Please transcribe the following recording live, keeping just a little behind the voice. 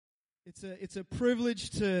It's a privilege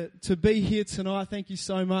to be here tonight. Thank you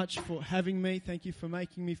so much for having me. Thank you for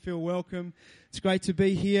making me feel welcome. It's great to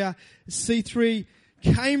be here. C3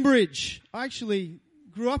 Cambridge. I actually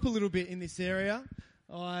grew up a little bit in this area.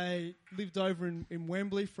 I lived over in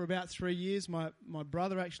Wembley for about 3 years. My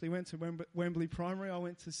brother actually went to Wembley Primary. I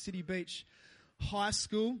went to City Beach High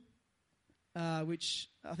School, which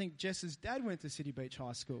I think Jess's dad went to City Beach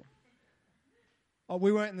High School. Oh,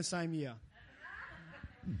 we weren't in the same year.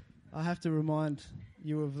 I have to remind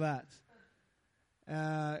you of that.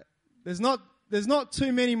 There's not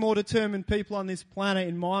too many more determined people on this planet,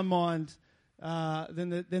 in my mind, than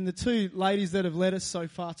the two ladies that have led us so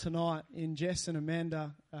far tonight, in Jess and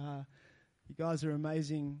Amanda. You guys are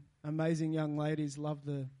amazing young ladies. Love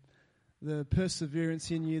the perseverance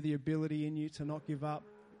in you, the ability in you to not give up.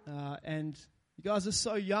 And you guys are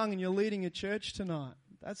so young, and you're leading a church tonight.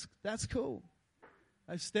 That's cool.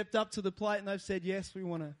 They've stepped up to the plate and they've said, yes, we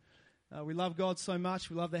want to. We love God so much.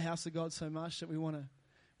 We love the house of God so much that we want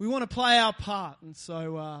to play our part. And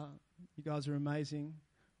so you guys are amazing.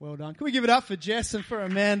 Well done. Can we give it up for Jess and for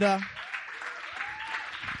Amanda?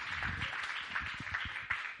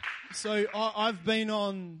 So I've been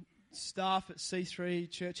on staff at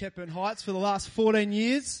C3 Church Hepburn Heights for the last 14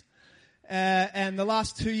 years. And the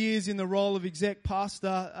last 2 years in the role of exec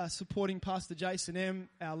pastor, supporting Pastor Jason M.,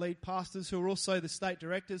 our lead pastors, who are also the state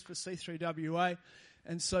directors for C3WA.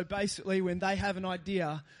 And so basically when they have an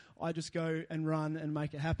idea, I just go and run and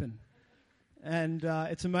make it happen. And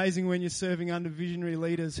it's amazing when you're serving under visionary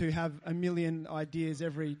leaders who have a million ideas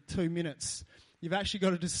every 2 minutes. You've actually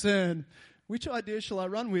got to discern, which idea shall I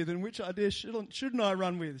run with and which idea shouldn't I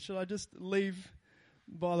run with? Should I just leave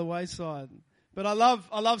by the wayside? But I love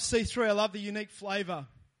C3. I love the unique flavour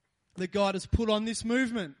that God has put on this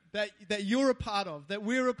movement, that you're a part of, that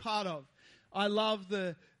we're a part of. I love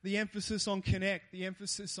the emphasis on connect, the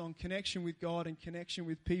emphasis on connection with God and connection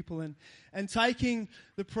with people, and taking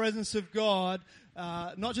the presence of God,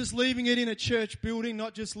 not just leaving it in a church building,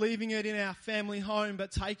 not just leaving it in our family home,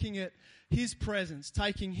 but taking it, His presence,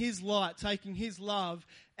 taking His light, taking His love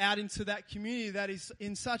out into that community that is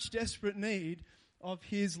in such desperate need of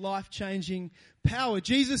His life-changing power.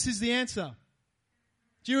 Jesus is the answer.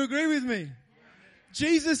 Do you agree with me?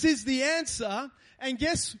 Jesus is the answer, and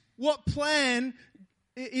guess what plan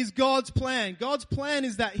is God's plan? God's plan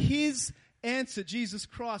is that His answer, Jesus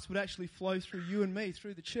Christ, would actually flow through you and me,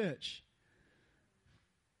 through the church.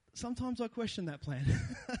 Sometimes I question that plan.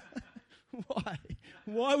 Why?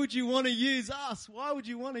 Why would you want to use us? Why would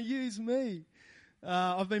you want to use me?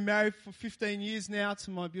 I've been married for 15 years now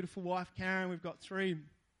to my beautiful wife, Karen. We've got 3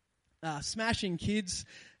 smashing kids,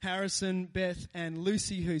 Harrison, Beth, and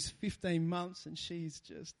Lucy, who's 15 months, and she's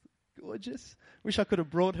just gorgeous. Wish I could have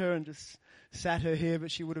brought her and just sat her here,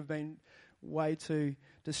 but she would have been way too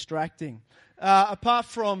distracting. Apart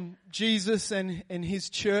from Jesus and His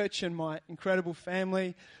church and my incredible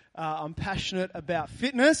family, I'm passionate about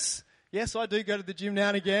fitness. Yes, I do go to the gym now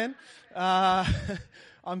and again.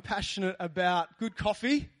 I'm passionate about good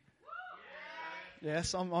coffee.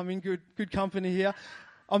 Yes, I'm in good company here.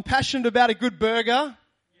 I'm passionate about a good burger.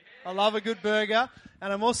 I love a good burger.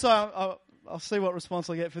 And I'm also, I'll see what response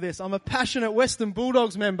I get for this. I'm a passionate Western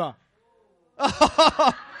Bulldogs member.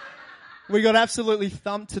 We got absolutely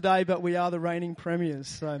thumped today, but we are the reigning premiers.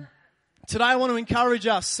 So today I want to encourage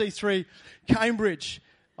us, C3 Cambridge.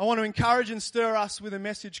 I want to encourage and stir us with a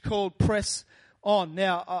message called Press On.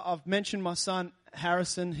 Now, I've mentioned my son,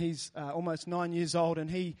 Harrison. He's almost 9 years old, and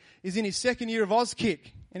he is in his second year of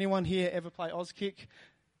Auskick. Anyone here ever play Auskick?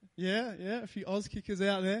 Yeah, a few Auskickers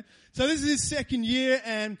out there. So this is his second year,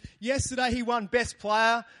 and yesterday he won Best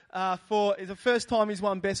Player it's the first time he's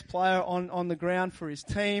won Best Player on the ground for his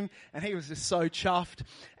team, and he was just so chuffed.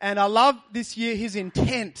 And I love this year his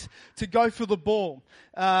intent to go for the ball.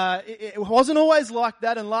 It wasn't always like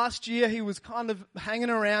that, and last year he was kind of hanging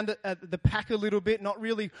around at the pack a little bit, not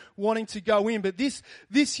really wanting to go in. But this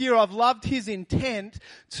year I've loved his intent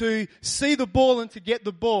to see the ball and to get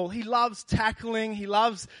the ball. He loves tackling, he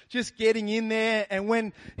loves just getting in there, and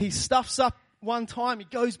when he stuffs up one time, he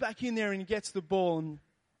goes back in there and he gets the ball. And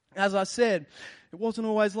as I said, it wasn't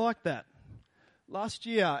always like that. Last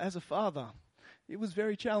year, as a father, it was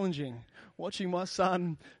very challenging watching my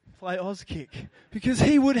son play Auskick, because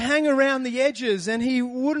he would hang around the edges and he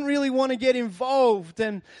wouldn't really want to get involved.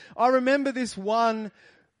 And I remember this one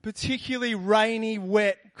particularly rainy,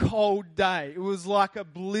 wet, cold day. It was like a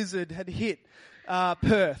blizzard had hit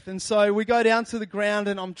Perth. And so we go down to the ground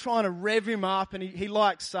and I'm trying to rev him up, and he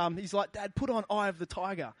likes, he's like, Dad, put on Eye of the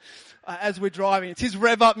Tiger as we're driving. It's his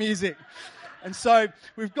rev up music. And so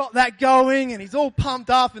we've got that going, and he's all pumped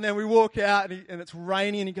up, and then we walk out, and it's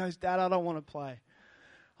raining, and he goes, Dad, I don't want to play.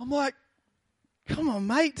 I'm like, come on,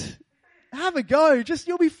 mate. Have a go.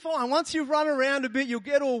 You'll be fine. Once you run around a bit, you'll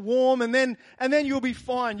get all warm, and then you'll be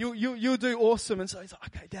fine. You'll do awesome. And so he's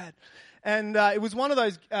like, okay, Dad. And it was one of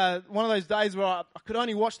those days where I could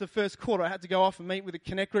only watch the first quarter. I had to go off and meet with a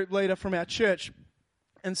Connect group leader from our church.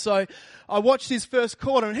 And so I watched his first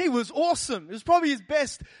quarter, and he was awesome. It was probably his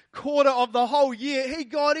best quarter of the whole year. He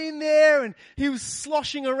got in there, and he was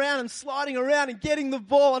sloshing around and sliding around and getting the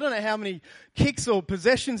ball. I don't know how many kicks or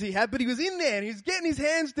possessions he had, but he was in there, and he was getting his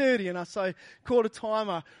hands dirty. And so quarter time,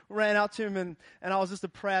 I ran up to him, and I was just a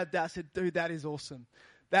proud dad. I said, dude, that is awesome.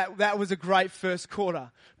 That was a great first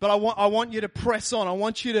quarter. But I want you to press on. I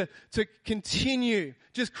want you to continue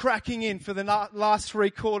just cracking in for the last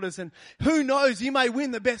 3 quarters. And who knows, you may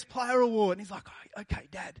win the best player award. And he's like, oh, okay,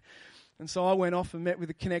 Dad. And so I went off and met with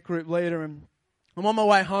the Connect group leader, and I'm on my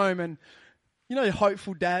way home, and you know, the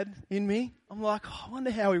hopeful dad in me. I'm like, oh, I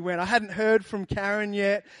wonder how he went. I hadn't heard from Karen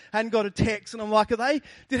yet, hadn't got a text, and I'm like,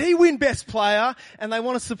 did he win best player? And they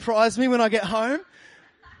want to surprise me when I get home.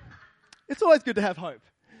 It's always good to have hope.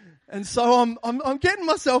 And so I'm getting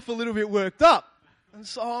myself a little bit worked up. And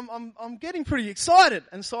so I'm getting pretty excited.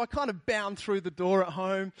 And so I kind of bound through the door at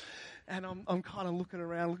home, and I'm kind of looking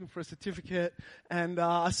around, looking for a certificate. And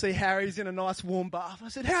I see Harry's in a nice warm bath. I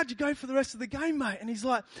said, how'd you go for the rest of the game, mate? And he's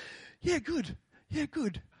like, yeah, good.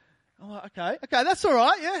 I'm like, okay, that's all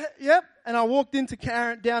right. Yeah. And I walked into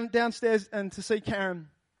Karen, downstairs, and to see Karen.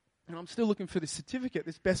 And I'm still looking for this certificate,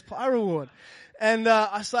 this best player award. And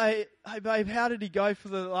I say, hey babe, how did he go for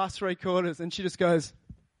the last 3 quarters? And she just goes,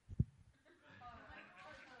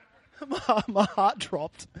 my heart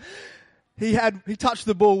dropped. He touched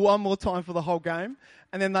the ball one more time for the whole game.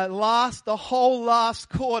 And then the whole last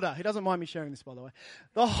quarter, he doesn't mind me sharing this, by the way.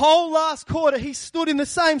 The whole last quarter, he stood in the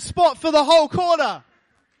same spot for the whole quarter.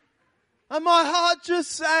 And my heart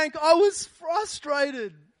just sank. I was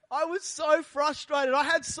frustrated. I was so frustrated. I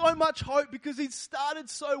had so much hope because he'd started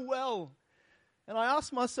so well. And I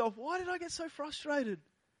asked myself, why did I get so frustrated?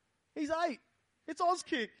 He's 8. It's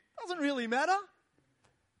Auskick. Doesn't really matter.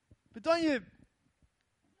 But don't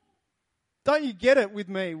you get it with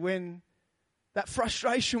me when that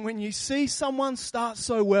frustration when you see someone start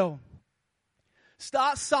so well?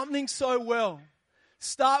 Start something so well.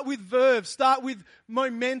 Start with verve. Start with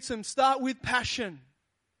momentum. Start with passion.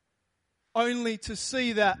 Only to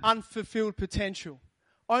see that unfulfilled potential.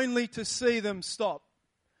 Only to see them stop.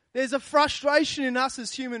 There's a frustration in us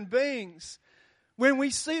as human beings when we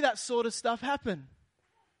see that sort of stuff happen.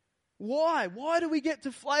 Why? Why do we get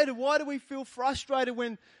deflated? Why do we feel frustrated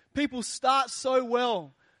when people start so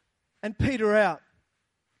well and peter out?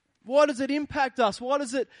 Why does it impact us? Why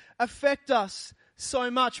does it affect us so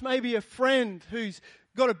much? Maybe a friend who's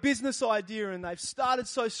got a business idea and they've started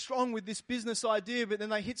so strong with this business idea, but then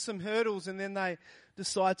they hit some hurdles and then they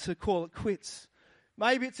decide to call it quits.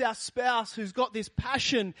 Maybe it's our spouse who's got this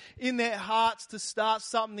passion in their hearts to start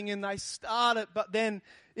something and they start it, but then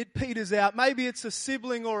it peters out. Maybe it's a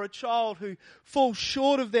sibling or a child who falls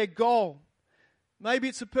short of their goal. Maybe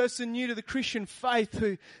it's a person new to the Christian faith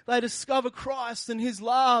who they discover Christ and His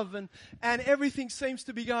love and everything seems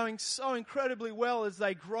to be going so incredibly well as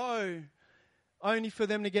they grow, only for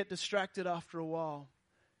them to get distracted after a while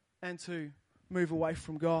and to move away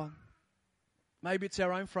from God. Maybe it's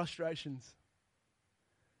our own frustrations.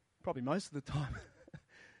 Probably most of the time.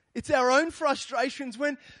 It's our own frustrations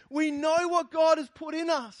when we know what God has put in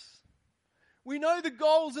us. We know the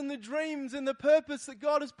goals and the dreams and the purpose that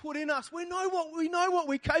God has put in us. We know what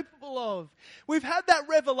we're capable of. We've had that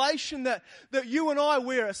revelation that you and I,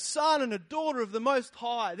 we're a son and a daughter of the Most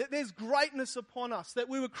High, that there's greatness upon us, that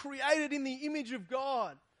we were created in the image of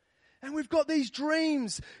God. And we've got these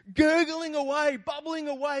dreams gurgling away, bubbling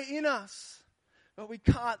away in us. But we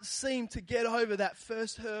can't seem to get over that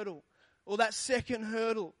first hurdle or that second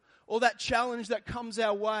hurdle or that challenge that comes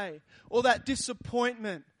our way or that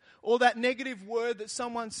disappointment or that negative word that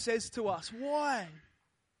someone says to us. Why?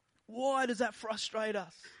 Why does that frustrate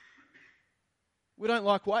us? We don't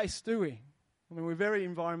like waste, do we? I mean, we're very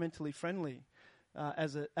environmentally friendly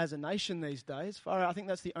as a nation these days. I think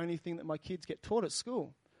that's the only thing that my kids get taught at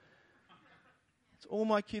school. It's all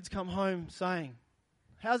my kids come home saying.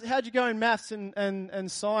 How'd you go in maths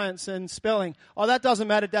and science and spelling? Oh, that doesn't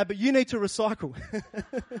matter, Dad, but you need to recycle.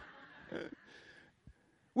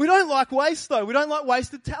 We don't like waste, though. We don't like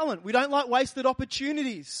wasted talent. We don't like wasted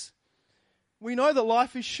opportunities. We know that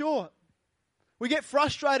life is short. We get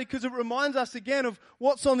frustrated because it reminds us again of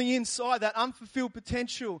what's on the inside, that unfulfilled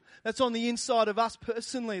potential that's on the inside of us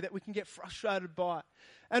personally that we can get frustrated by.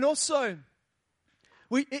 And also,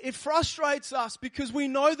 It frustrates us because we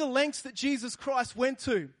know the lengths that Jesus Christ went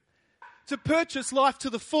to purchase life to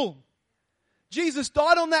the full. Jesus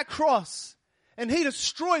died on that cross and He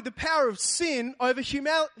destroyed the power of sin over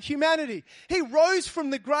humanity. He rose from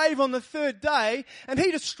the grave on the third day and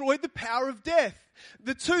He destroyed the power of death.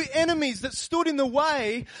 The two enemies that stood in the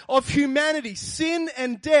way of humanity, sin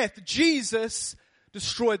and death, Jesus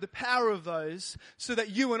destroyed the power of those so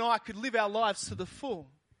that you and I could live our lives to the full.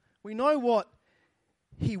 We know what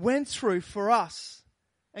He went through for us.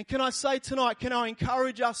 And can I say tonight, can I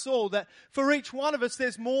encourage us all that for each one of us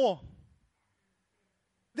there's more.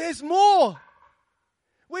 There's more.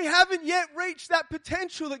 We haven't yet reached that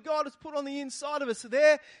potential that God has put on the inside of us.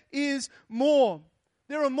 There is more.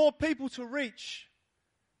 There are more people to reach.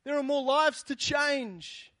 There are more lives to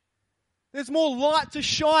change. There's more light to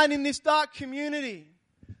shine in this dark community.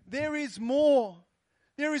 There is more.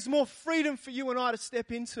 There is more freedom for you and I to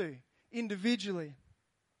step into individually.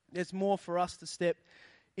 There's more for us to step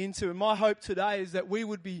into. And my hope today is that we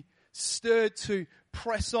would be stirred to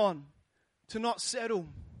press on, to not settle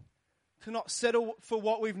for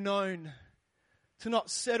what we've known, to not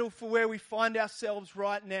settle for where we find ourselves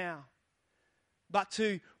right now, but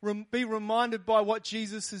to be reminded by what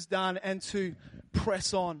Jesus has done and to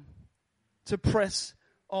press on,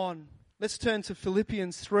 Let's turn to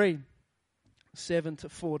Philippians 3, 7 to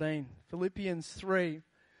 14. Philippians 3,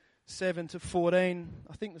 7 to 14.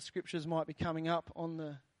 I think the scriptures might be coming up on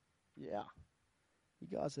the... Yeah, you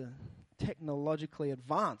guys are technologically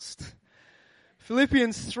advanced.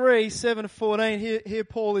 Philippians 3, 7 to 14. Here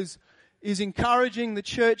Paul is encouraging the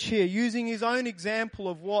church here, using his own example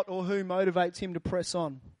of what or who motivates him to press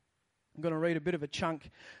on. I'm going to read a bit of a chunk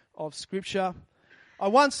of scripture. I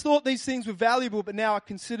once thought these things were valuable, but now I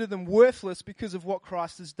consider them worthless because of what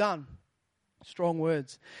Christ has done. Strong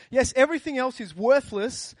words. Yes, everything else is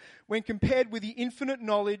worthless when compared with the infinite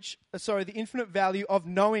value of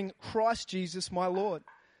knowing Christ Jesus my Lord.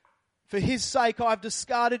 For His sake I've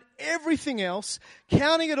discarded everything else,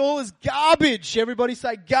 counting it all as garbage. Everybody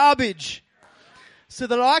say garbage. So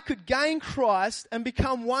that I could gain Christ and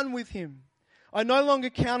become one with Him. I no longer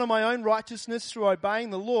count on my own righteousness through obeying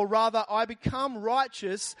the law. Rather, I become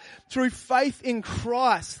righteous through faith in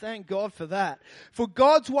Christ. Thank God for that. For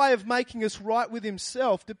God's way of making us right with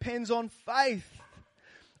Himself depends on faith.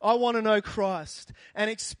 I want to know Christ and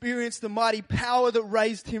experience the mighty power that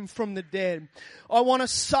raised Him from the dead. I want to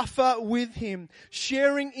suffer with Him,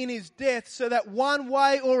 sharing in His death, so that one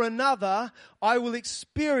way or another I will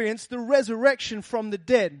experience the resurrection from the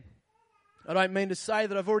dead. I don't mean to say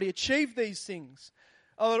that I've already achieved these things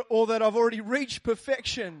or that I've already reached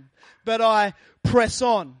perfection, but I press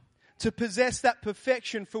on to possess that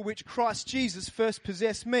perfection for which Christ Jesus first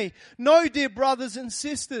possessed me. No, dear brothers and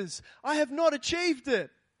sisters, I have not achieved it,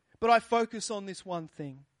 but I focus on this one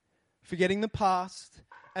thing, forgetting the past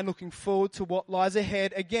and looking forward to what lies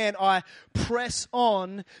ahead. Again, I press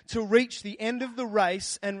on to reach the end of the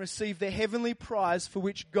race and receive the heavenly prize for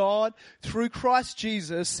which God, through Christ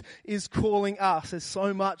Jesus, is calling us. There's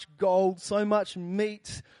so much gold, so much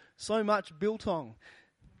meat, so much biltong.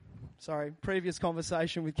 Sorry, previous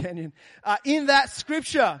conversation with Kenyon. In that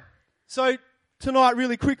scripture. So tonight,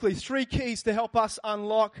 really quickly, 3 keys to help us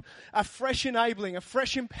unlock a fresh enabling, a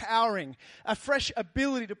fresh empowering, a fresh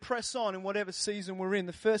ability to press on in whatever season we're in.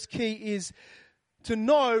 The first key is to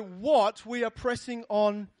know what we are pressing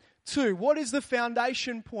on to. What is the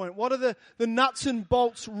foundation point? What are the nuts and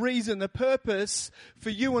bolts reason, the purpose for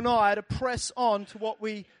you and I to press on to what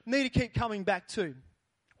we need to keep coming back to?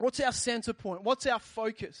 What's our center point? What's our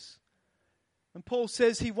focus? And Paul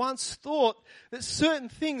says he once thought that certain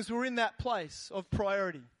things were in that place of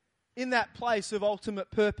priority, in that place of ultimate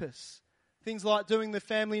purpose. Things like doing the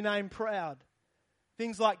family name proud.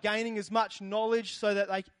 Things like gaining as much knowledge so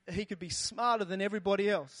that he could be smarter than everybody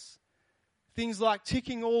else. Things like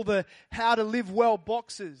ticking all the how to live well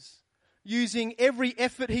boxes. Using every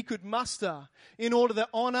effort he could muster in order that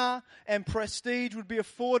honor and prestige would be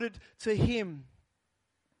afforded to him.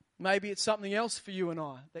 Maybe it's something else for you and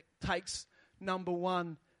I that takes number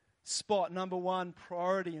one spot, number one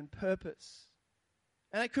priority and purpose.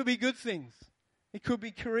 And it could be good things. It could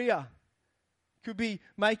be career. It could be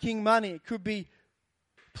making money. It could be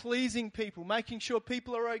pleasing people, making sure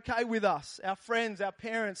people are okay with us, our friends, our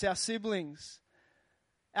parents, our siblings,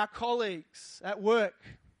 our colleagues at work.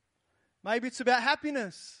 Maybe it's about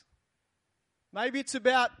happiness. Maybe it's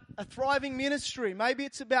about a thriving ministry. Maybe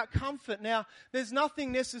it's about comfort. Now, there's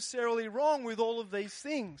nothing necessarily wrong with all of these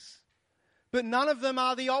things. But none of them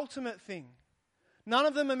are the ultimate thing. None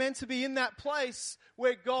of them are meant to be in that place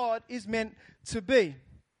where God is meant to be.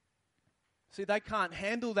 See, they can't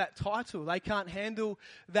handle that title. They can't handle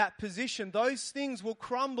that position. Those things will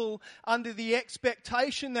crumble under the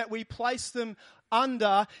expectation that we place them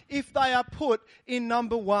under if they are put in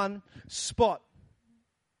number one spot.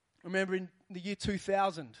 Remember in the year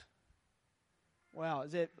 2000. Wow,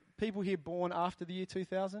 is there people here born after the year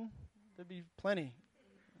 2000? There'd be plenty.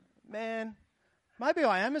 Man, maybe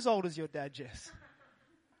I am as old as your dad, Jess.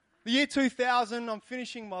 The year 2000, I'm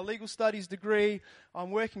finishing my legal studies degree.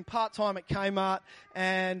 I'm working part-time at Kmart,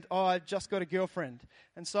 and I just got a girlfriend.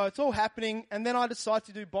 And so it's all happening, and then I decide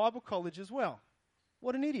to do Bible college as well.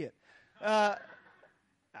 What an idiot.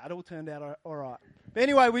 It all turned out all right. But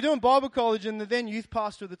anyway, we're doing Bible college, and the then youth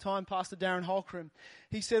pastor at the time, Pastor Darren Holcomb,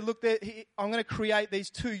 he said, look, I'm going to create these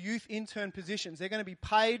 2 youth intern positions. They're going to be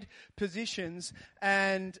paid positions,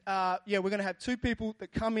 and we're going to have 2 people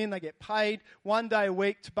that come in, they get paid 1 day a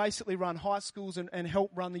week to basically run high schools and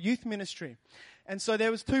help run the youth ministry. And so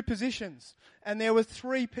there was 2 positions, and there were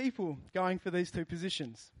 3 people going for these 2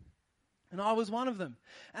 positions. And I was one of them.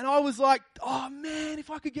 And I was like, oh man, if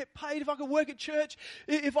I could get paid, if I could work at church,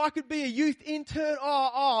 if I could be a youth intern,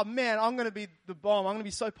 oh man, I'm going to be the bomb. I'm going to be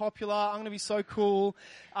so popular. I'm going to be so cool.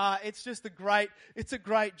 It's a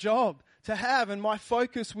great job to have. And my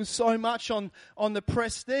focus was so much on the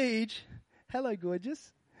prestige. Hello,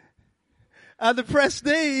 gorgeous. The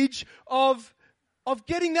prestige of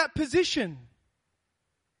getting that position.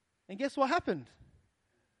 And guess what happened?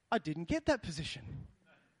 I didn't get that position.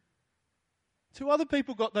 2 other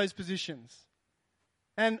people got those positions.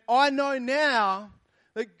 And I know now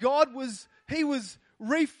that God was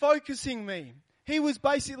refocusing me. He was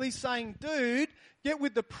basically saying, dude, get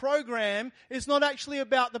with the program. It's not actually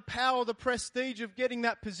about the power, the prestige of getting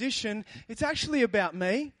that position. It's actually about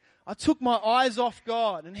me. I took my eyes off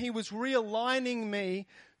God, and He was realigning me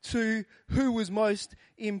to who was most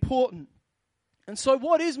important. And so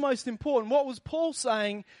what is most important? What was Paul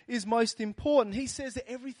saying is most important? He says that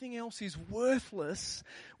everything else is worthless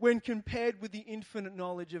when compared with the infinite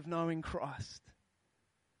knowledge of knowing Christ.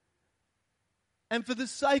 And for the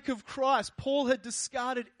sake of Christ, Paul had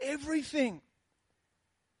discarded everything.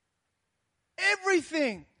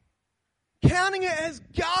 Everything. Counting it as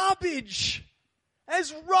garbage,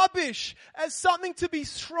 as rubbish, as something to be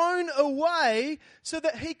thrown away so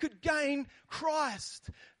that he could gain Christ.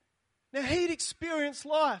 Now, he'd experienced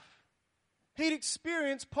life. He'd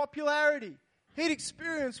experienced popularity. He'd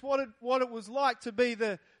experienced what it was like to be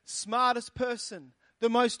the smartest person, the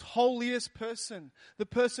most holiest person, the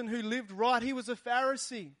person who lived right. He was a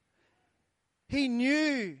Pharisee. He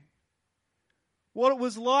knew what it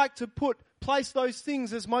was like to place those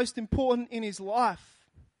things as most important in his life.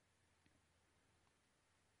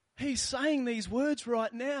 He's saying these words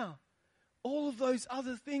right now. All of those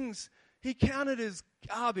other things he counted as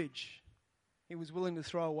garbage. He was willing to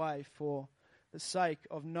throw away for the sake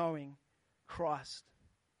of knowing Christ.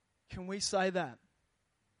 Can we say that?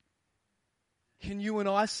 Can you and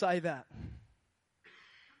I say that?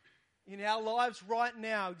 In our lives right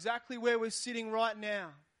now, exactly where we're sitting right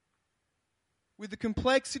now, with the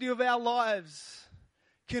complexity of our lives,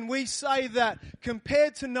 can we say that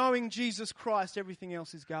compared to knowing Jesus Christ, everything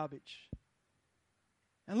else is garbage?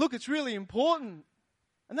 And look, it's really important.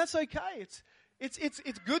 And that's okay.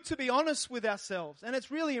 It's good to be honest with ourselves. And it's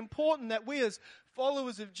really important that we as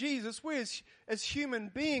followers of Jesus, we as human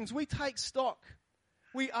beings, we take stock.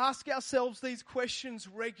 We ask ourselves these questions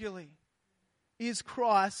regularly. Is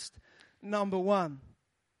Christ number one?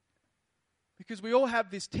 Because we all have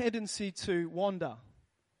this tendency to wander,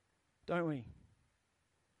 don't we?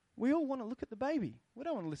 We all want to look at the baby. We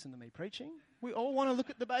don't want to listen to me preaching. We all want to look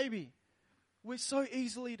at the baby. We're so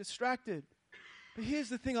easily distracted. But here's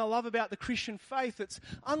the thing I love about the Christian faith. It's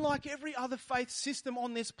unlike every other faith system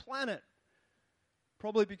on this planet.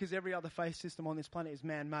 Probably because every other faith system on this planet is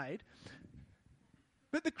man-made.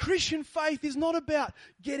 But the Christian faith is not about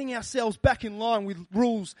getting ourselves back in line with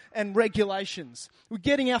rules and regulations. We're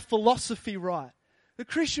getting our philosophy right. The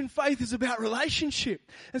Christian faith is about relationship.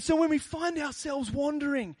 And so when we find ourselves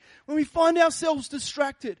wandering, when we find ourselves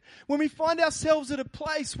distracted, when we find ourselves at a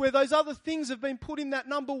place where those other things have been put in that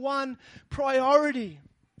number one priority,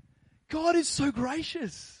 God is so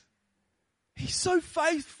gracious. He's so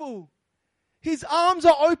faithful. His arms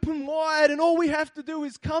are open wide, and all we have to do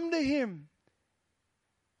is come to Him.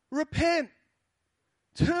 Repent.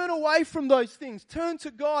 Turn away from those things. Turn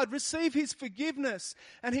to God. Receive His forgiveness.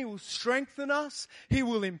 And He will strengthen us. He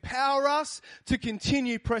will empower us to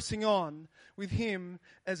continue pressing on with Him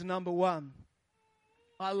as number one.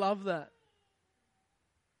 I love that.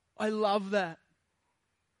 I love that.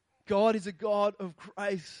 God is a God of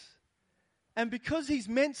grace. And because he's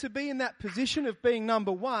meant to be in that position of being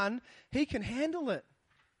number one, he can handle it.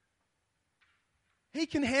 He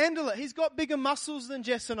can handle it. He's got bigger muscles than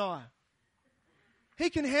Jess and I. He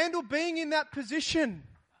can handle being in that position.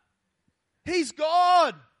 He's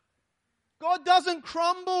God. God doesn't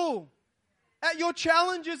crumble at your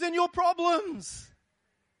challenges and your problems.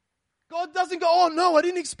 God doesn't go, oh no, I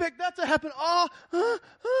didn't expect that to happen.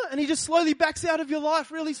 And he just slowly backs out of your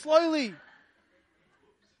life really slowly.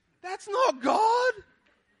 That's not God.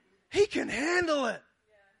 He can handle it.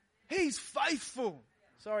 He's faithful.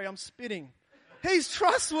 Sorry, I'm spitting. He's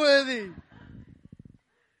trustworthy.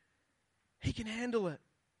 He can handle it.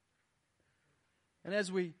 And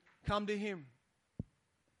as we come to him,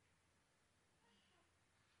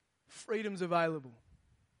 freedom's available.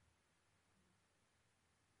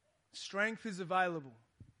 Strength is available.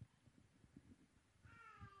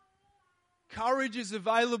 Courage is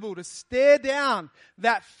available to stare down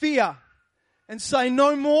that fear and say,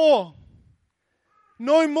 no more.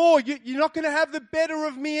 No more. You're not going to have the better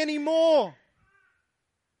of me anymore.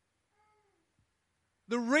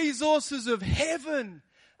 The resources of heaven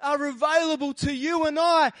are available to you and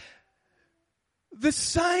I. The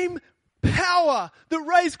same power that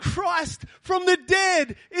raised Christ from the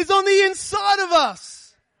dead is on the inside of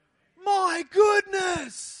us. My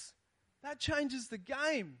goodness. That changes the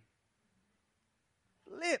game.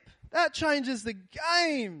 That changes the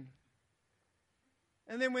game.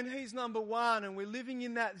 And then when he's number one and we're living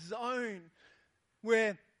in that zone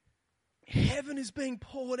where heaven is being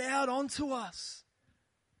poured out onto us,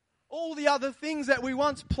 all the other things that we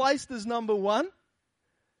once placed as number one,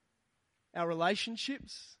 our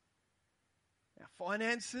relationships, our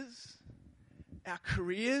finances, our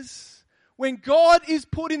careers, when God is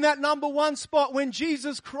put in that number one spot, when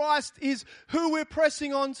Jesus Christ is who we're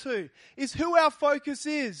pressing on to, is who our focus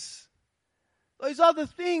is, those other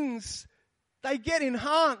things, they get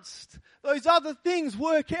enhanced. Those other things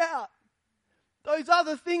work out. Those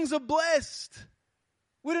other things are blessed.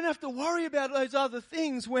 We don't have to worry about those other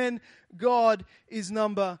things when God is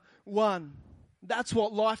number one. That's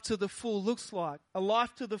what life to the full looks like. A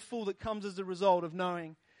life to the full that comes as a result of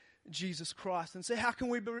knowing Jesus Christ. And so how can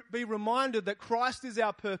we be reminded that Christ is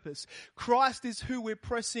our purpose? Christ is who we're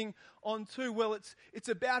pressing on to. Well, it's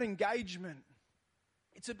about engagement.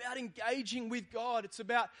 It's about engaging with God. It's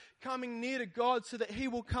about coming near to God so that he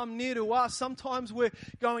will come near to us. Sometimes we're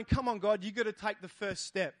going, come on God, you've got to take the first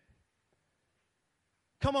step.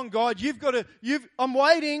 Come on God, I'm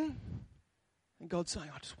waiting. And God's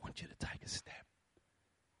saying, I just want you to take a step.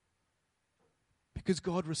 Because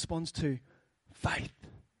God responds to faith.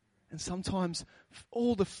 And sometimes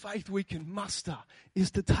all the faith we can muster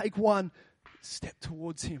is to take one step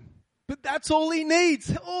towards him. But that's all he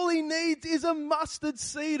needs. All he needs is a mustard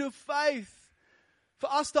seed of faith.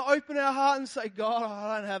 For us to open our heart and say, God,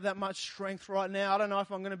 I don't have that much strength right now. I don't know if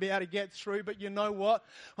I'm going to be able to get through, but you know what?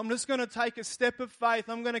 I'm just going to take a step of faith.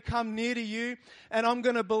 I'm going to come near to you, and I'm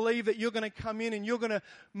going to believe that you're going to come in and you're going to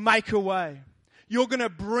make a way. You're going to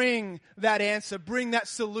bring that answer, bring that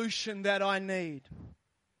solution that I need.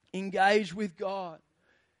 Engage with God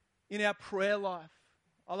in our prayer life.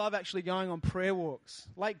 I love actually going on prayer walks.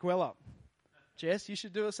 Lake Gwelup. Jess, you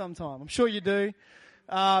should do it sometime. I'm sure you do.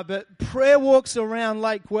 But prayer walks around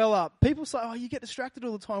Lake Gwelup. People say, oh, you get distracted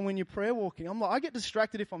all the time when you're prayer walking. I'm like, I get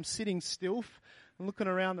distracted if I'm sitting still and looking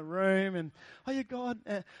around the room and, oh, yeah, God.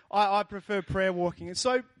 I prefer prayer walking. And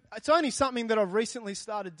so it's only something that I've recently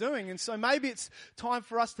started doing. And so maybe it's time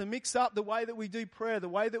for us to mix up the way that we do prayer, the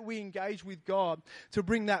way that we engage with God, to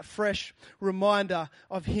bring that fresh reminder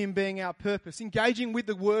of him being our purpose. Engaging with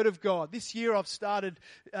the Word of God. This year I've started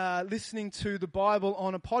listening to the Bible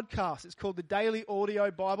on a podcast. It's called the Daily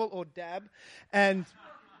Audio Bible, or DAB. And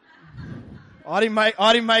I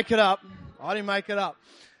didn't make it up.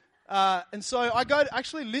 And so I go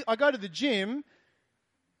to the gym.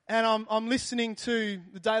 And I'm listening to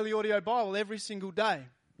the Daily Audio Bible every single day.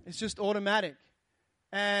 It's just automatic.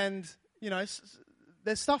 And, you know,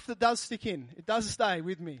 there's stuff that does stick in. It does stay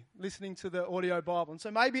with me, listening to the audio Bible. And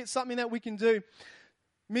so maybe it's something that we can do,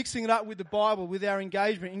 mixing it up with the Bible, with our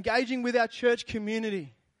engagement, engaging with our church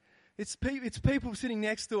community. It's people sitting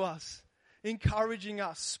next to us, encouraging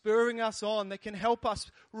us, spurring us on, that can help us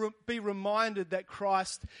be reminded that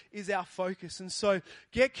Christ is our focus. And so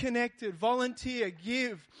get connected, volunteer,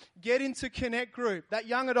 give, get into Connect Group. That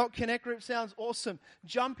young adult Connect Group sounds awesome.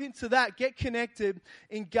 Jump into that, get connected,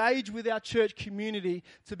 engage with our church community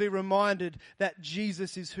to be reminded that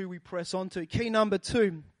Jesus is who we press on to. Key number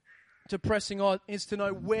 2 to pressing on is to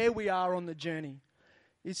know where we are on the journey.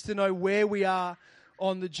 It's to know where we are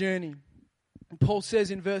on the journey. And Paul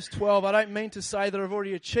says in verse 12, I don't mean to say that I've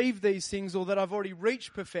already achieved these things or that I've already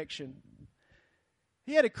reached perfection.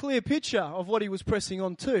 He had a clear picture of what he was pressing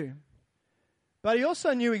on to. But he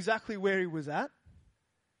also knew exactly where he was at.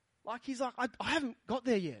 Like he's like, I haven't got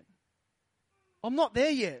there yet. I'm not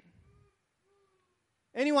there yet.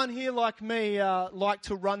 Anyone here like me like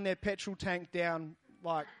to run their petrol tank down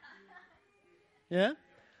like, yeah?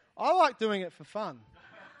 I like doing it for fun.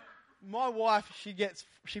 My wife,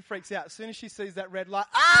 she freaks out. As soon as she sees that red light,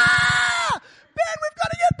 Ben, we've got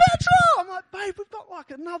to get petrol! I'm like, babe, we've got like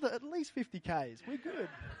another at least 50 Ks. We're good.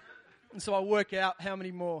 And so I work out how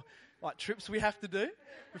many more like trips we have to do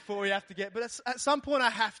before we have to get. But at some point I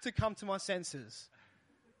have to come to my senses.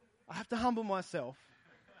 I have to humble myself.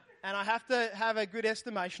 And I have to have a good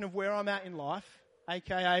estimation of where I'm at in life,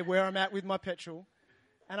 aka where I'm at with my petrol.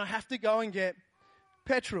 And I have to go and get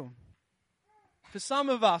petrol. For some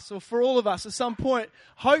of us, or for all of us, at some point,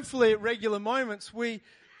 hopefully at regular moments, we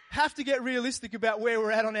have to get realistic about where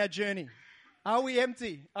we're at on our journey. Are we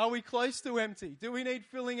empty? Are we close to empty? Do we need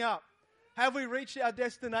filling up? Have we reached our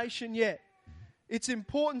destination yet? It's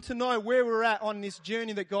important to know where we're at on this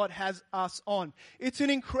journey that God has us on. It's an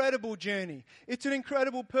incredible journey. It's an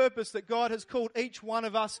incredible purpose that God has called each one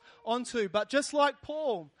of us onto. But just like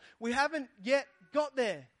Paul, we haven't yet got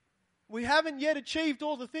there. We haven't yet achieved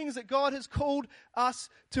all the things that God has called us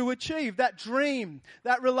to achieve. That dream,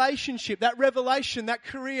 that relationship, that revelation, that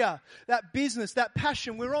career, that business, that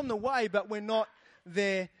passion. We're on the way, but we're not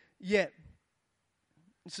there yet.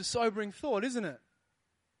 It's a sobering thought, isn't it?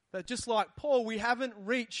 That just like Paul, we haven't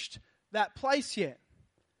reached that place yet.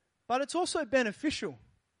 But it's also beneficial.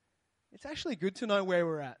 It's actually good to know where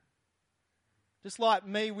we're at. Just like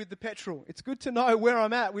me with the petrol. It's good to know where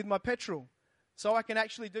I'm at with my petrol, so I can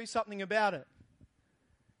actually do something about it.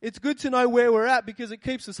 It's good to know where we're at because it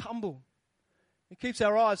keeps us humble. It keeps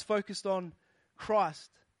our eyes focused on Christ.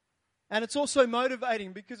 And it's also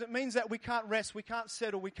motivating because it means that we can't rest, we can't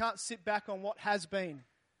settle, we can't sit back on what has been,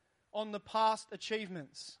 on the past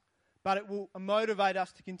achievements. But it will motivate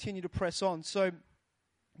us to continue to press on. So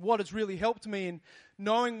what has really helped me in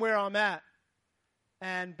knowing where I'm at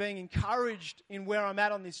and being encouraged in where I'm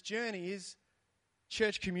at on this journey is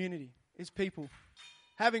church community. Is people.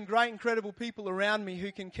 Having great, incredible people around me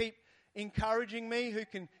who can keep encouraging me, who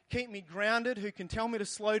can keep me grounded, who can tell me to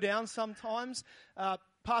slow down sometimes.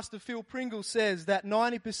 Pastor Phil Pringle says that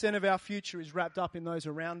 90% of our future is wrapped up in those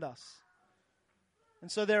around us.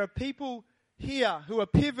 And so there are people here who are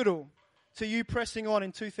pivotal to you pressing on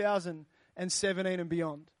in 2017 and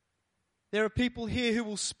beyond. There are people here who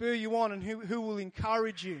will spur you on and who will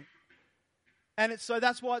encourage you. And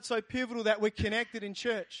that's why it's so pivotal that we're connected in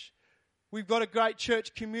church. We've got a great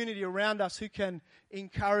church community around us who can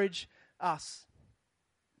encourage us.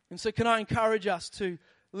 And so can I encourage us to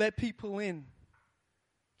let people in?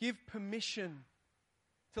 Give permission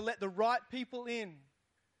to let the right people in,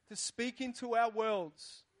 to speak into our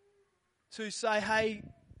worlds, to say, hey,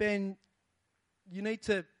 Ben, you need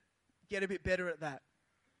to get a bit better at that.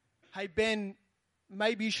 Hey, Ben,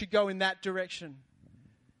 maybe you should go in that direction.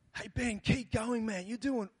 Hey, Ben, keep going, man. You're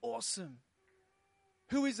doing awesome.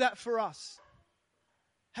 Who is that for us?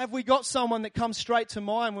 Have we got someone that comes straight to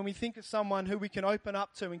mind when we think of someone who we can open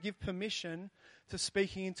up to and give permission to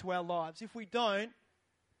speaking into our lives? If we don't,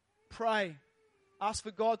 pray. Ask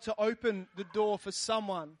for God to open the door for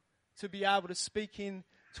someone to be able to speak into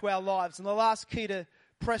our lives. And the last key to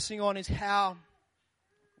pressing on is how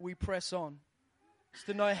we press on. It's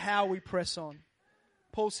to know how we press on.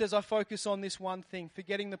 Paul says, I focus on this one thing,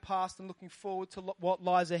 forgetting the past and looking forward to what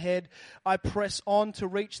lies ahead. I press on to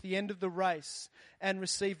reach the end of the race and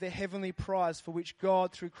receive the heavenly prize for which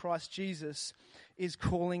God, through Christ Jesus, is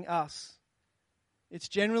calling us. It's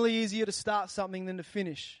generally easier to start something than to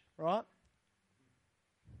finish, right?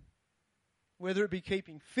 Whether it be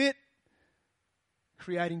keeping fit,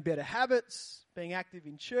 creating better habits, being active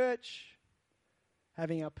in church,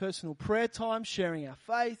 having our personal prayer time, sharing our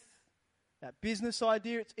faith, that business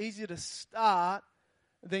idea, it's easier to start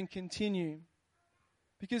than continue.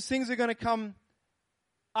 Because things are going to come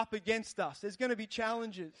up against us. There's going to be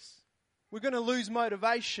challenges. We're going to lose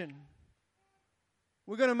motivation.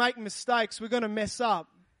 We're going to make mistakes. We're going to mess up.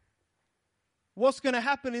 What's going to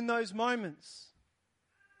happen in those moments?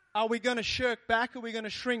 Are we going to shirk back? Are we going to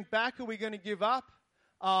shrink back? Are we going to give up?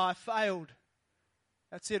 I failed.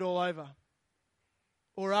 That's it, all over.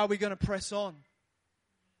 Or are we going to press on?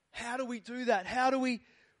 How do we do that? How do we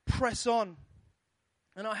press on?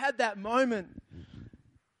 And I had that moment.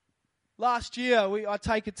 Last year, I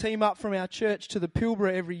take a team up from our church to the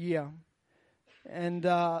Pilbara every year. And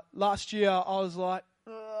last year, I was like,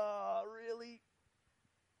 really?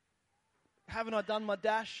 haven't I done my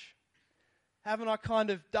dash? Haven't I kind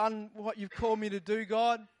of done what you've called me to do,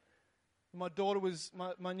 God? My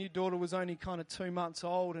new daughter was only kind of 2 months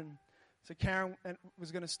old, and so Karen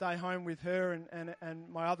was going to stay home with her and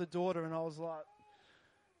my other daughter, and I was like,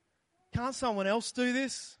 can't someone else do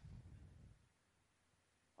this?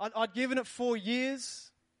 I'd given it 4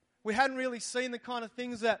 years. We hadn't really seen the kind of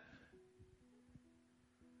things that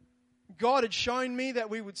God had shown me that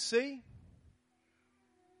we would see.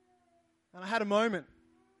 And I had a moment.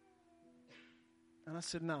 And I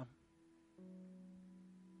said, no.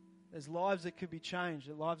 There's lives that could be changed.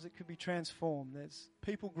 There's lives that could be transformed. There's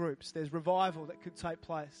people groups. There's revival that could take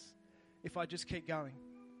place if I just keep going.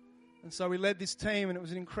 And so we led this team, and it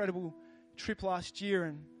was an incredible trip last year.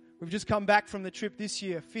 And we've just come back from the trip this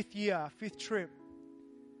year, fifth trip.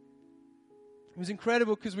 It was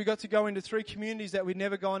incredible because we got to go into 3 communities that we'd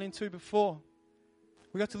never gone into before.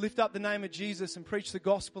 We got to lift up the name of Jesus and preach the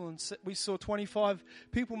gospel, and we saw 25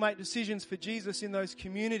 people make decisions for Jesus in those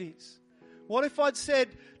communities. What if I'd said,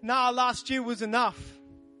 nah, last year was enough?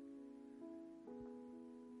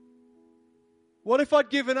 What if I'd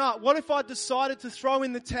given up? What if I'd decided to throw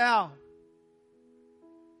in the towel?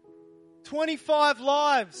 25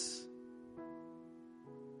 lives.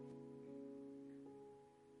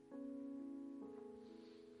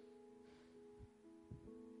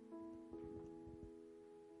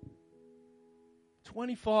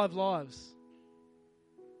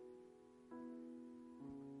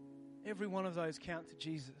 Every one of those count to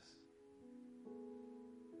Jesus.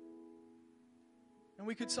 And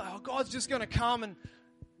we could say, oh, God's just going to come and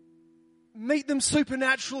meet them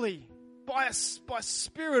supernaturally by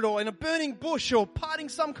spirit, or in a burning bush, or parting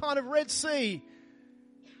some kind of Red Sea.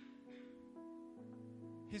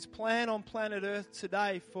 His plan on planet Earth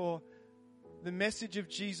today for the message of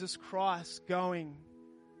Jesus Christ going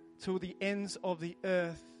to the ends of the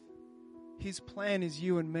earth, His plan is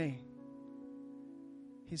you and me.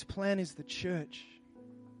 His plan is the church.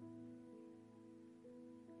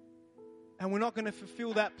 And we're not going to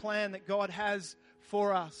fulfill that plan that God has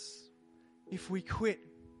for us if we quit.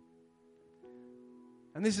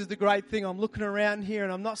 And this is the great thing. I'm looking around here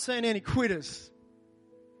and I'm not seeing any quitters.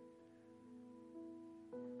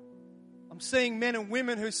 I'm seeing men and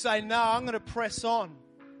women who say, no, I'm going to press on.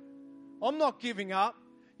 I'm not giving up.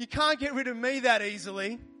 You can't get rid of me that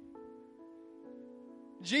easily.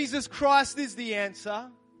 Jesus Christ is the answer.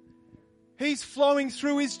 He's flowing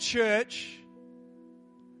through His church.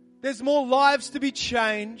 There's more lives to be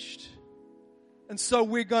changed. And so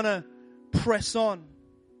we're going to press on.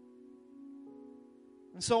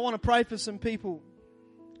 And so I want to pray for some people.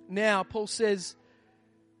 Now, Paul says,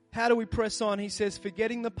 how do we press on? He says,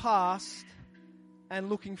 forgetting the past and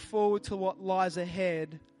looking forward to what lies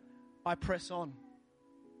ahead, I press on.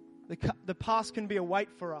 The past can be a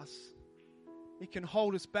weight for us. It can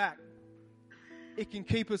hold us back. It can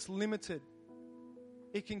keep us limited.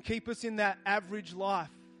 It can keep us in that average life.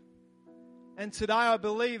 And today I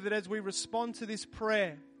believe that as we respond to this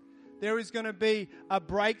prayer, there is going to be a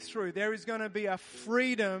breakthrough. There is going to be a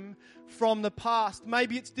freedom from the past.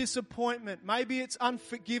 Maybe it's disappointment. Maybe it's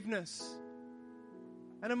unforgiveness.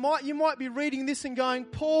 And you might be reading this and going,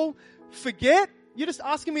 Paul, forget? You're just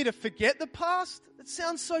asking me to forget the past? It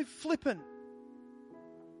sounds so flippant.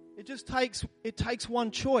 It takes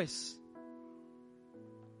one choice.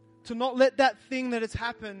 To not let that thing that has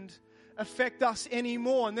happened affect us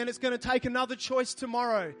anymore. And then it's going to take another choice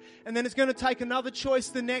tomorrow. And then it's going to take another choice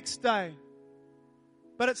the next day.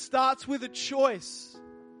 But it starts with a choice.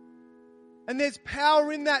 And there's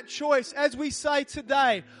power in that choice. As we say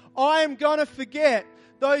today, I am going to forget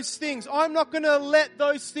those things. I'm not going to let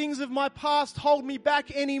those things of my past hold me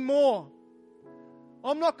back anymore.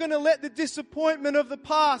 I'm not going to let the disappointment of the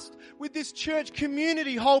past with this church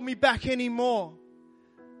community hold me back anymore.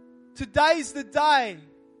 Today's the day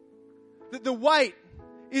that the weight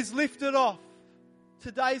is lifted off.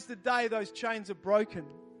 Today's the day those chains are broken.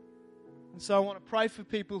 And so I want to pray for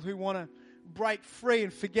people who want to break free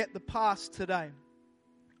and forget the past today.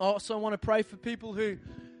 I also want to pray for people who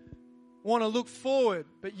want to look forward,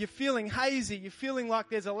 but you're feeling hazy. You're feeling like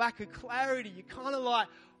there's a lack of clarity. You're kind of like,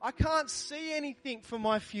 I can't see anything for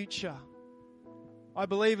my future. I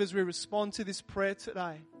believe as we respond to this prayer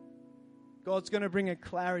today, God's going to bring a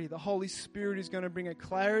clarity. The Holy Spirit is going to bring a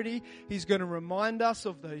clarity. He's going to remind us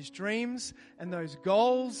of those dreams and those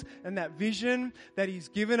goals and that vision that He's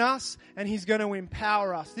given us, and He's going to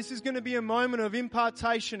empower us. This is going to be a moment of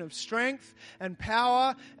impartation of strength and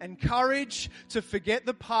power and courage to forget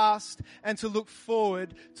the past and to look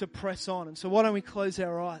forward, to press on. And so why don't we close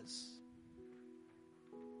our eyes?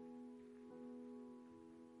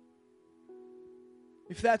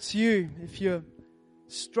 If that's you, if you're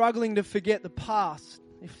struggling to forget the past,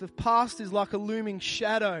 if the past is like a looming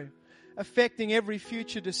shadow affecting every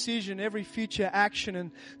future decision, every future action,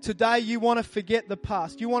 and today you want to forget the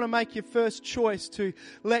past, you want to make your first choice to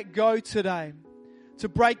let go today, to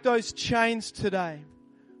break those chains today,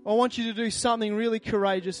 I want you to do something really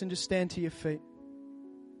courageous and just stand to your feet.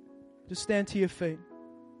 Just stand to your feet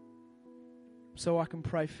so I can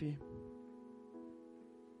pray for you.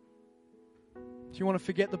 If you want to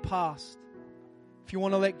forget the past, if you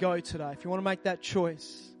want to let go today, if you want to make that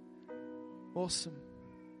choice, awesome.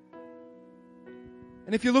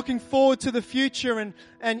 And if you're looking forward to the future and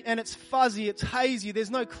it's fuzzy, it's hazy,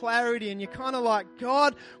 there's no clarity, and you're kind of like,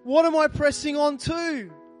 God, what am I pressing on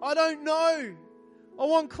to? I don't know. I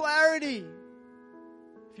want clarity.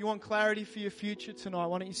 If you want clarity for your future tonight,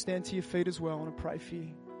 why don't you stand to your feet as well? I want to pray for you.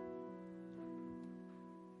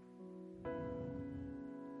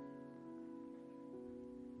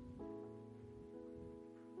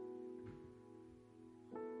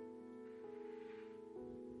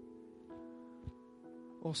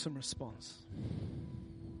 Awesome response.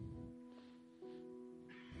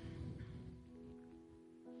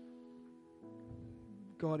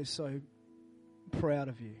 God is so proud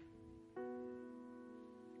of you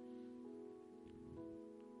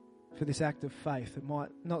for this act of faith. It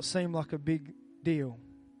might not seem like a big deal,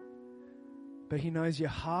 but He knows your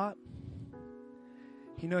heart.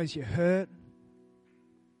 He knows your hurt.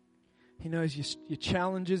 He knows your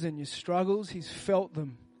challenges and your struggles. He's felt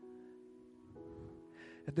them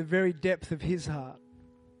at the very depth of His heart.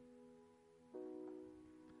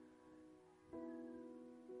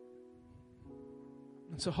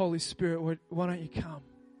 And so, Holy Spirit, why don't you come?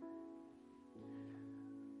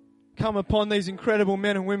 Come upon these incredible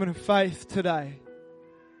men and women of faith today.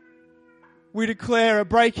 We declare a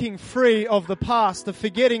breaking free of the past, the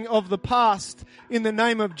forgetting of the past in the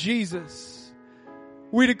name of Jesus.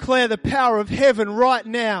 We declare the power of heaven right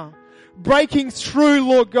now, breaking through,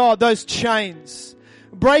 Lord God, those chains.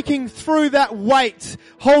 Breaking through that weight,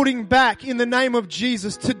 holding back in the name of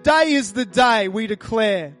Jesus. Today is the day, we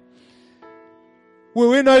declare, where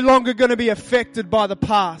we're no longer going to be affected by the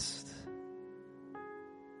past.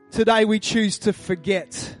 Today we choose to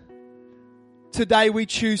forget. Today we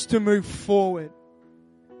choose to move forward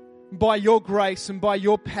by your grace and by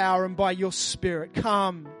your power and by your Spirit.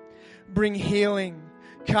 Come, bring healing.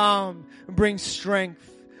 Come, bring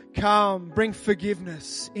strength. Come, bring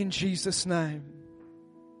forgiveness in Jesus' name.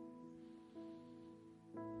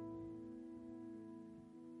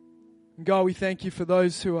 God, we thank you for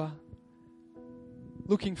those who are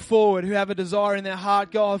looking forward, who have a desire in their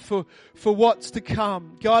heart, God, for what's to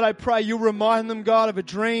come. God, I pray you'll remind them, God, of a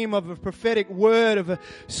dream, of a prophetic word, of a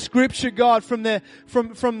scripture, God,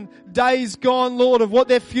 from days gone, Lord, of what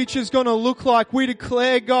their future's going to look like. We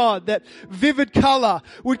declare, God, that vivid color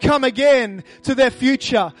would come again to their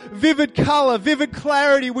future. Vivid color, vivid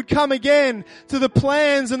clarity would come again to the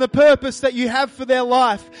plans and the purpose that you have for their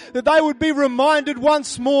life. That they would be reminded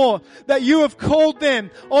once more that you have called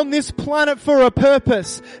them on this planet for a purpose.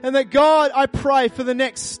 And that, God, I pray for the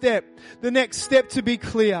next step to be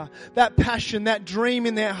clear, that passion, that dream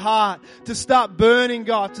in their heart to start burning,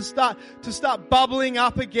 God, to start bubbling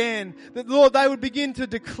up again. That, Lord, they would begin to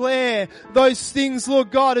declare those things, Lord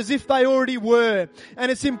God, as if they already were.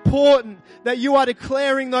 And it's important that you are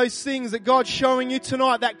declaring those things that God's showing you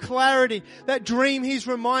tonight, that clarity, that dream He's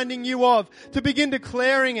reminding you of, to begin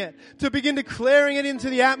declaring it into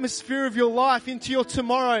the atmosphere of your life, into your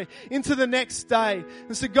tomorrow, into the next day.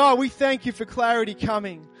 And so, God, we thank you for clarity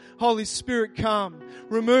coming. Holy Spirit, come.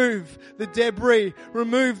 Remove the debris.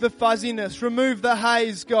 Remove the fuzziness. Remove the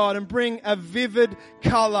haze, God, and bring a vivid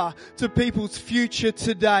color to people's future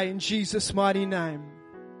today in Jesus' mighty name.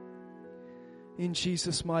 In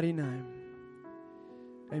Jesus' mighty name.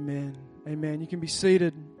 Amen. Amen. You can be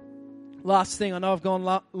seated. Last thing, I know I've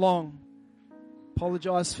gone long.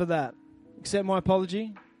 Apologize for that. Accept my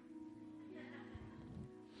apology.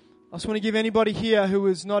 I just want to give anybody here who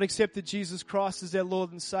has not accepted Jesus Christ as their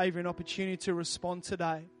Lord and Savior an opportunity to respond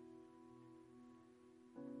today.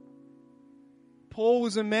 Paul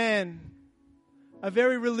was a man, a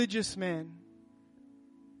very religious man,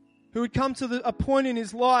 who had come to a point in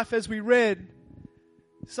his life, as we read,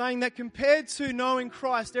 saying that compared to knowing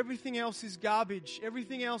Christ, everything else is garbage,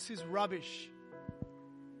 everything else is rubbish.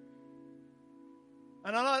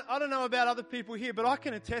 And I don't know about other people here, but I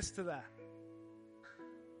can attest to that.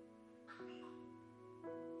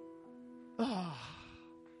 Oh,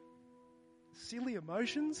 silly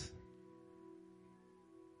emotions.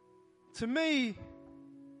 To me,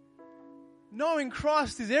 knowing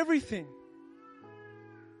Christ is everything.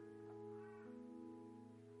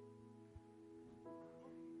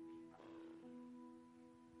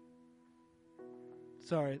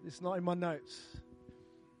 Sorry, it's not in my notes.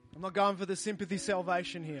 I'm not going for the sympathy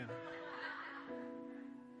salvation here.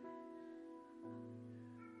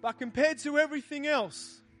 But compared to everything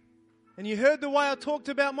else, and you heard the way I talked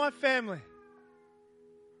about my family,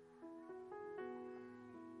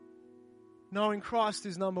 knowing Christ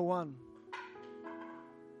is number one.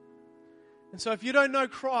 And so if you don't know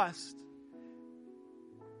Christ,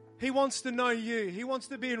 He wants to know you. He wants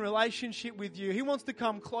to be in relationship with you. He wants to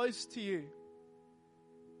come close to you.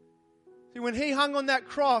 See, when He hung on that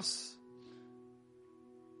cross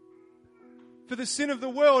for the sin of the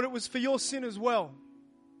world, it was for your sin as well.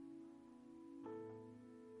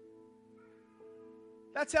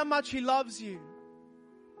 That's how much He loves you.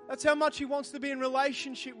 That's how much He wants to be in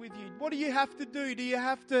relationship with you. What do you have to do? Do you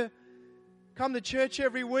have to come to church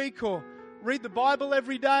every week or read the Bible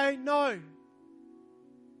every day? No.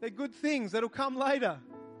 They're good things that'll come later.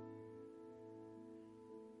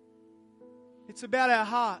 It's about our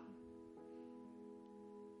heart.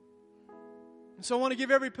 And so I want to give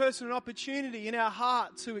every person an opportunity in our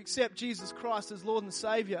heart to accept Jesus Christ as Lord and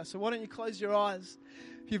Savior. So why don't you close your eyes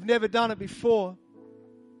if you've never done it before?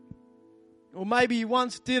 Or maybe you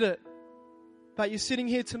once did it, but you're sitting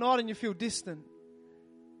here tonight and you feel distant.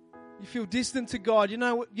 You feel distant to God. You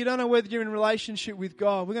don't know whether you're in relationship with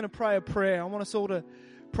God. We're going to pray a prayer. I want us all to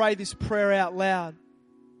pray this prayer out loud.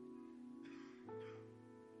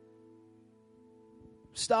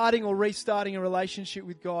 Starting or restarting a relationship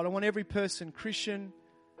with God. I want every person, Christian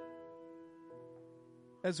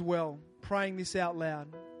as well, praying this out loud.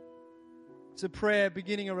 It's a prayer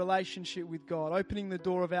beginning a relationship with God, opening the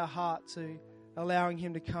door of our heart to allowing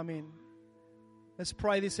Him to come in. Let's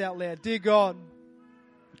pray this out loud. Dear God,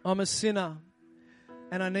 I'm a sinner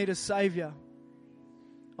and I need a Savior.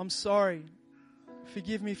 I'm sorry.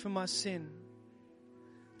 Forgive me for my sin.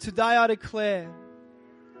 Today I declare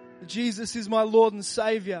that Jesus is my Lord and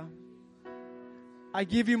Savior. I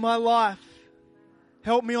give you my life.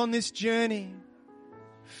 Help me on this journey.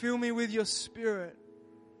 Fill me with your Spirit.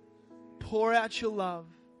 Pour out your love.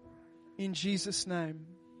 In Jesus' name.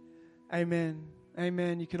 Amen.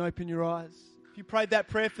 Amen. You can open your eyes. If you prayed that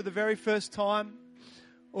prayer for the very first time,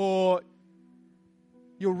 or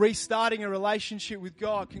you're restarting a relationship with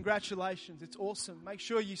God, congratulations. It's awesome. Make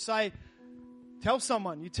sure you tell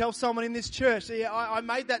someone. You tell someone in this church, yeah, I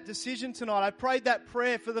made that decision tonight. I prayed that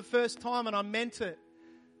prayer for the first time and I meant it.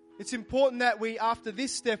 It's important that after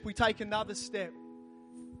this step, we take another step.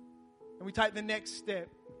 And we take the next step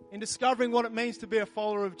in discovering what it means to be a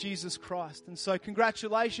follower of Jesus Christ. And so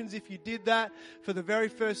congratulations if you did that for the very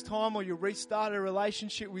first time, or you restarted a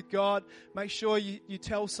relationship with God. Make sure you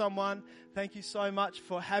tell someone. Thank you so much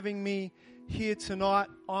for having me here tonight.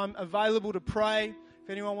 I'm available to pray. If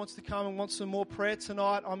anyone wants to come and wants some more prayer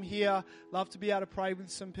tonight, I'm here. Love to be able to pray with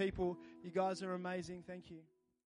some people. You guys are amazing. Thank you.